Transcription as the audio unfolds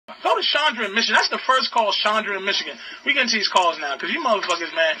Go to Shondra in Michigan. That's the first call, Shondra in Michigan. We get into these calls now, because you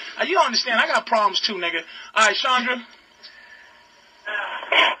motherfuckers, man, you don't understand. I got problems too, nigga. All right, Shondra.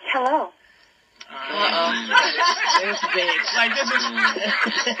 Hello. This bitch. Like, this is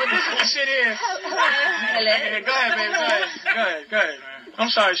the shit here. Hello. Go ahead, baby. Go ahead, man. I'm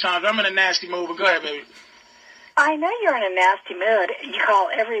sorry, Shondra. I'm in a nasty mood, but go ahead, baby. I know you're in a nasty mood. You call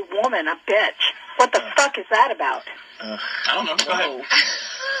every woman a bitch. What the fuck is that about? I don't know. Go ahead.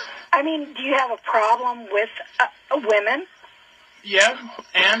 I mean, do you have a problem with women? Yeah,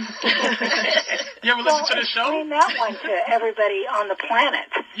 and? You ever listen to the show? Explain that one to everybody on the planet.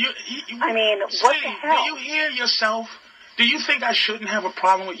 I mean, what the hell? Do you hear yourself? Do you think I shouldn't have a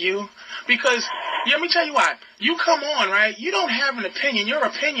problem with you? Because, let me tell you why. You come on, right? You don't have an opinion. Your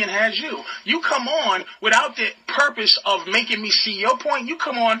opinion has you. You come on without the purpose of making me see your point. You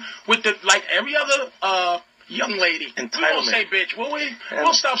come on with like every other young lady. Entitlement. We won't say bitch, will we?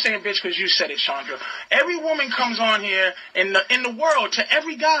 We'll stop saying bitch because you said it, Shondra. Every woman comes on here in the world to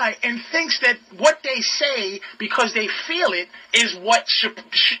every guy and thinks that what they say because they feel it is what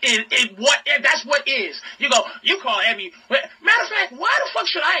that's what is. You call every matter of fact, why the fuck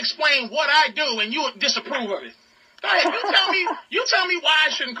should I explain what I do and you disapprove of it? Go ahead, you tell me why I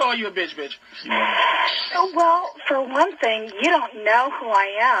shouldn't call you a bitch. Well, for one thing, you don't know who I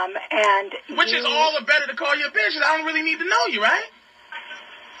am, and which is all the better to call you a bitch. I don't really need to know you, right?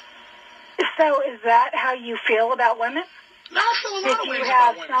 So is that how you feel about women? No, I feel a lot of ways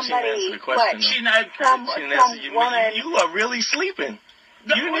about women. Somebody, She didn't answer you. Woman. You are really sleeping.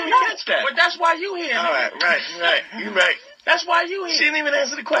 You didn't even catch that. But that's why you here. All right. You're right. That's why you here. She didn't even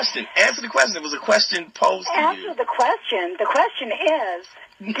answer the question. Answer the question. It was a question posed to you. Answer the question. The question is,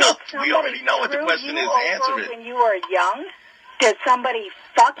 no, we already know what the question is. Answer it. When you were young, did somebody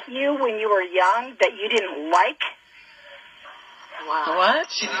fuck you when you were young that you didn't like? Wow. What?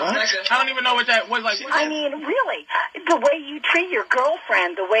 I don't even know what that was like. I mean, really, the way you treat your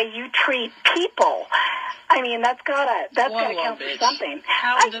girlfriend, the way you treat people. I mean, that's gotta count for something.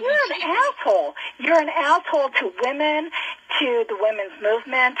 You're an asshole. You're an asshole to women, to the women's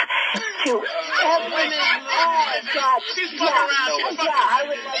movement, to everyone. Oh God! She's fucking around. I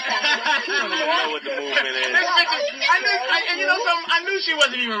would like that. You don't even know what the movement is. And you know something? I knew she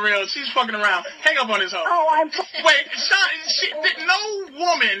wasn't even real. She's fucking around. Hang up on this hoe. Oh, Wait, no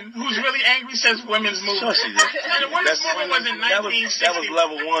woman who's really angry says women's movement. Sure she did. And the women's movement was in 1960. That was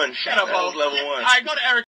level one. Shut up, That was level one. All right, go to Eric.